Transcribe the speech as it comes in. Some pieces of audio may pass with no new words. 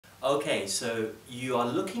Okay, so you are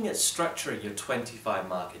looking at structuring your 25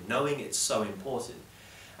 market, knowing it's so important.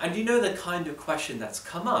 And you know the kind of question that's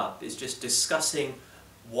come up is just discussing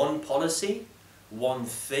one policy, one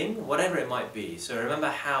thing, whatever it might be. So remember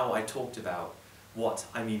how I talked about what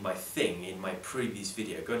I mean by thing in my previous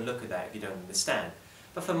video. Go and look at that if you don't understand.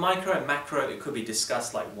 But for micro and macro, it could be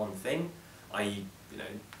discussed like one thing, i.e.,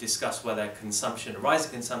 discuss whether consumption, a rise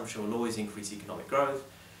in consumption will always increase economic growth,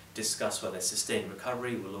 discuss whether sustained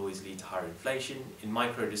recovery will always lead to higher inflation. In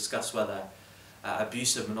micro, discuss whether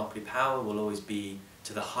abuse of monopoly power will always be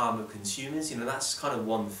to the harm of consumers. That's kind of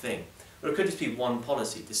one thing. Or it could just be one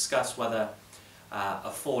policy. Discuss whether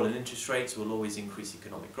a fall in interest rates will always increase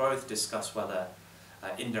economic growth. Discuss whether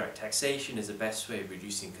indirect taxation is the best way of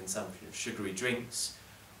reducing consumption of sugary drinks.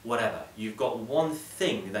 Whatever. You've got one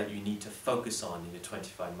thing that you need to focus on in the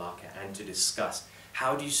 25 market and to discuss.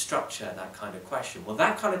 How do you structure that kind of question? Well,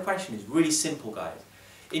 that kind of question is really simple, guys.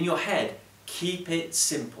 In your head, keep it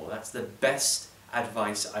simple. That's the best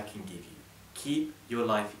advice I can give you. Keep your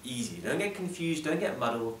life easy. Don't get confused, don't get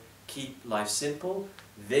muddled. Keep life simple.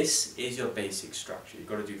 This is your basic structure. You've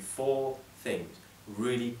got to do 4 things.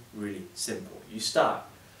 Really, really simple. You start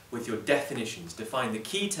with your definitions. Define the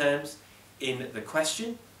key terms in the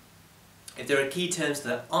question. If there are key terms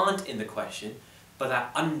that aren't in the question, but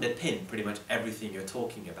that underpin pretty much everything you're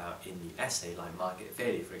talking about in the essay, like market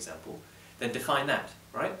failure, for example, then define that,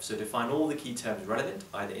 right? So define all the key terms relevant,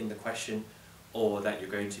 either in the question or that you're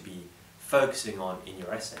going to be focusing on in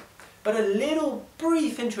your essay. But a little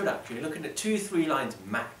brief introduction, you're looking at 2-3 lines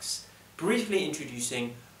max, briefly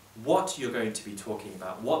introducing what you're going to be talking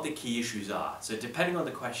about, what the key issues are. So depending on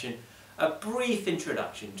the question, a brief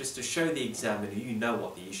introduction just to show the examiner you know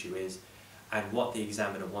what the issue is and what the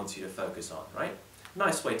examiner wants you to focus on, right?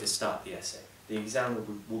 Nice way to start the essay. The examiner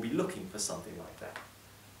will be looking for something like that.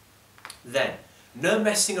 Then, no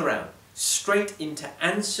messing around. Straight into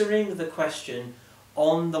answering the question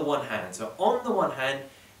on the one hand. So on the one hand,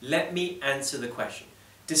 let me answer the question.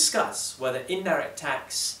 Discuss whether indirect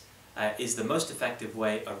tax is the most effective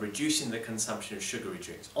way of reducing the consumption of sugary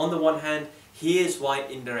drinks. On the one hand, here's why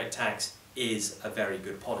indirect tax is a very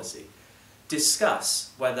good policy.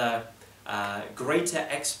 Discuss whether greater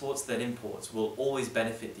exports than imports will always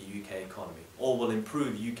benefit the UK economy or will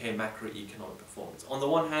improve UK macroeconomic performance. On the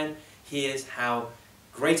one hand, here's how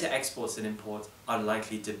greater exports than imports are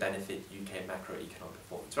likely to benefit UK macroeconomic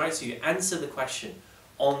performance, right? So you answer the question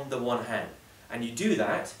on the one hand, and you do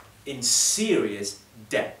that in serious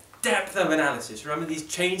depth of analysis. Remember these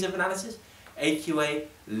chains of analysis? AQA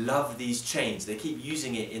love these chains. They keep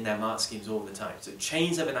using it in their mark schemes all the time. So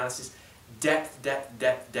chains of analysis, depth.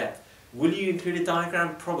 Will you include a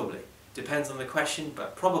diagram? Probably. Depends on the question,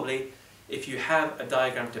 but probably if you have a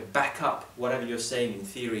diagram to back up whatever you're saying in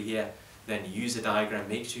theory here, then use a diagram,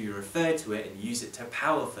 make sure you refer to it and use it to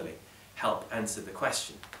powerfully help answer the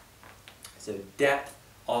question. So depth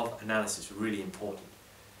of analysis, really important.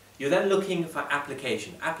 You're then looking for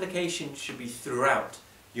application. Application should be throughout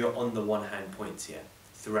your on the one hand points here.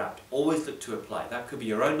 Throughout. Always look to apply. That could be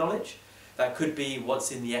your own knowledge. That could be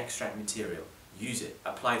what's in the extract material. Use it.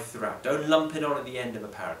 Apply throughout. Don't lump it on at the end of a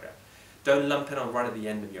paragraph. Don't lump it on right at the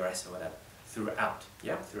end of your essay or whatever. Throughout.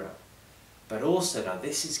 Yeah, throughout. But also, now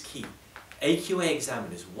this is key. AQA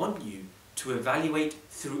examiners want you to evaluate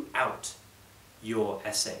throughout your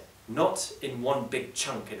essay. Not in one big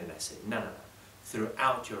chunk in an essay. No.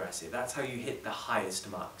 Throughout your essay. That's how you hit the highest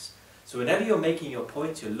marks. So whenever you're making your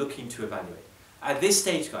points, you're looking to evaluate. At this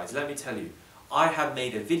stage, guys, let me tell you, I have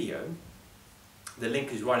made a video, the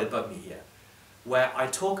link is right above me here, where I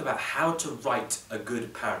talk about how to write a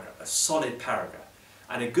good paragraph, a solid paragraph.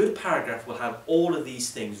 And a good paragraph will have all of these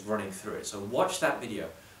things running through it. So watch that video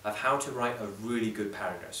of how to write a really good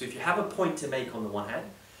paragraph. So if you have a point to make on the one hand,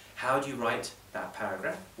 how do you write that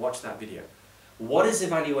paragraph? Watch that video. What is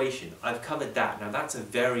evaluation? I've covered that. Now that's a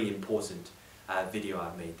very important video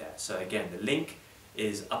I've made there. So again, the link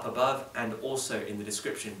is up above and also in the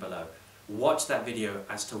description below. Watch that video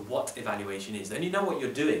as to what evaluation is. Then you know what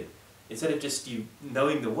you're doing. Instead of just you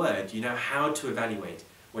knowing the word, you know how to evaluate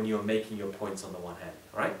when you're making your points on the one hand,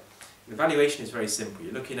 right? Evaluation is very simple.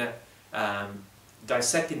 You're looking at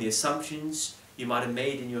dissecting the assumptions you might have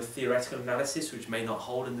made in your theoretical analysis, which may not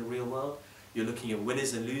hold in the real world. You're looking at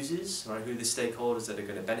winners and losers, right? Who are the stakeholders that are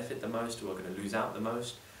going to benefit the most, who are going to lose out the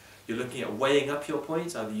most. You're looking at weighing up your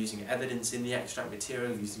points, either using evidence in the extract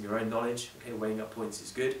material, using your own knowledge. Okay, weighing up points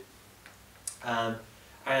is good.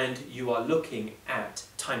 And you are looking at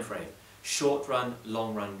time frame, short run,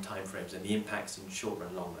 long run time frames, and the impacts in short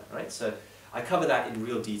run, long run, right? So I cover that in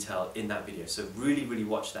real detail in that video. So really, really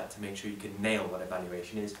watch that to make sure you can nail what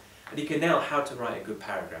evaluation is. and you can nail how to write a good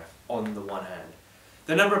paragraph on the one hand.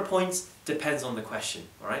 The number of points depends on the question,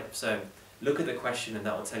 alright? So look at the question and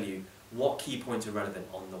that will tell you what key points are relevant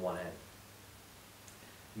on the one hand.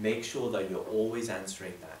 Make sure that you're always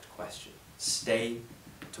answering that question. Stay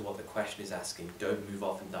to what the question is asking, don't move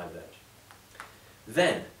off and diverge.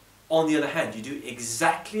 Then, on the other hand, you do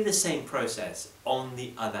exactly the same process on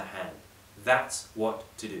the other hand. That's what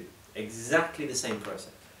to do. Exactly the same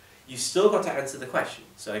process. You still got to answer the question.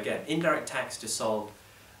 So again, indirect tax to solve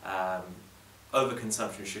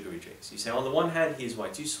overconsumption of sugary drinks. You say, on the one hand, here's why.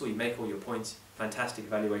 Too sweet, make all your points, fantastic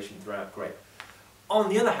evaluation throughout, great. On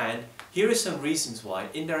the other hand, here are some reasons why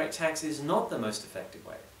indirect tax is not the most effective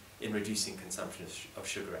way in reducing consumption of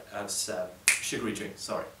sugary drinks.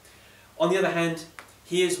 Sorry. On the other hand,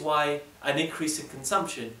 here's why an increase in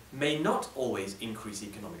consumption may not always increase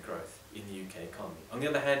economic growth in the UK economy. On the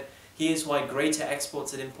other hand, here's why greater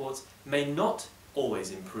exports and imports may not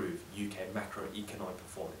always improve UK macroeconomic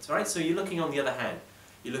performance. Right? So you're looking on the other hand.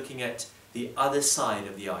 You're looking at the other side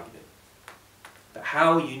of the argument. But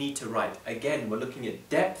how you need to write. Again, we're looking at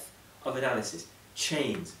depth of analysis.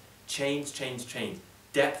 Chains.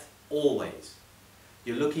 Depth always.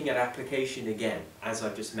 You're looking at application again, as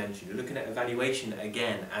I've just mentioned. You're looking at evaluation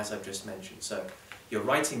again, as I've just mentioned. So you're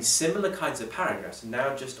writing similar kinds of paragraphs,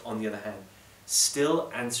 now just on the other hand,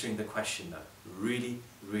 still answering the question though. Really,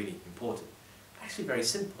 really important. Actually very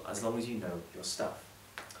simple, as long as you know your stuff.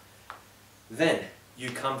 Then you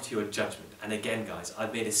come to your judgment. And again guys,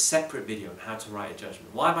 I've made a separate video on how to write a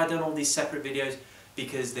judgment. Why have I done all these separate videos?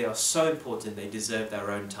 Because they are so important, they deserve their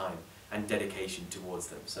own time and dedication towards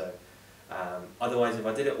them. So otherwise, if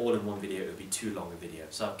I did it all in one video, it would be too long a video.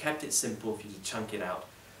 So I've kept it simple for you to chunk it out.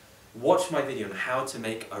 Watch my video on how to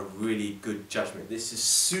make a really good judgment. This is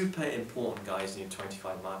super important, guys, in your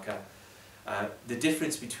 25 marker. The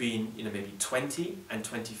difference between maybe 20 and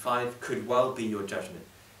 25 could well be your judgment.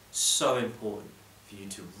 So important for you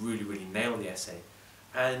to really, really nail the essay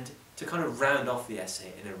and to kind of round off the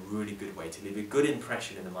essay in a really good way, to leave a good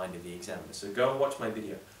impression in the mind of the examiner. So go and watch my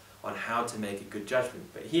video on how to make a good judgment.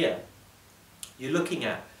 But here, you're looking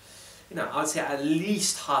at, I would say at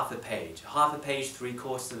least half a page,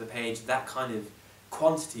 3/4 of a page, that kind of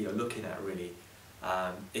quantity you're looking at really,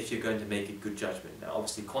 if you're going to make a good judgment. Now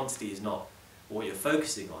obviously quantity is not what you're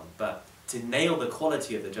focusing on, but to nail the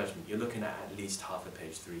quality of the judgment, you're looking at least half a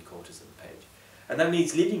page, 3/4 of a page. And that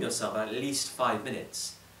means leaving yourself at least 5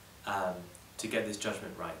 minutes to get this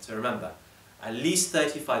judgment right. So remember, at least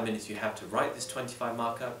 35 minutes you have to write this 25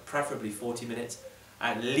 marker, preferably 40 minutes.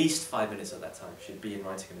 At least 5 minutes of that time should be in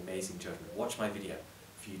writing an amazing judgment. Watch my video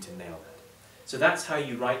for you to nail that. So that's how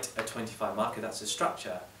you write a 25 marker. That's a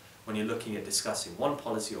structure when you're looking at discussing one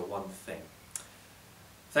policy or one thing.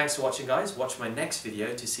 Thanks for watching, guys. Watch my next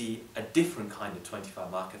video to see a different kind of 25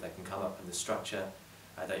 marker that can come up and the structure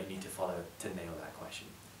that you need to follow to nail that question.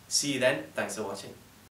 See you then. Thanks for watching.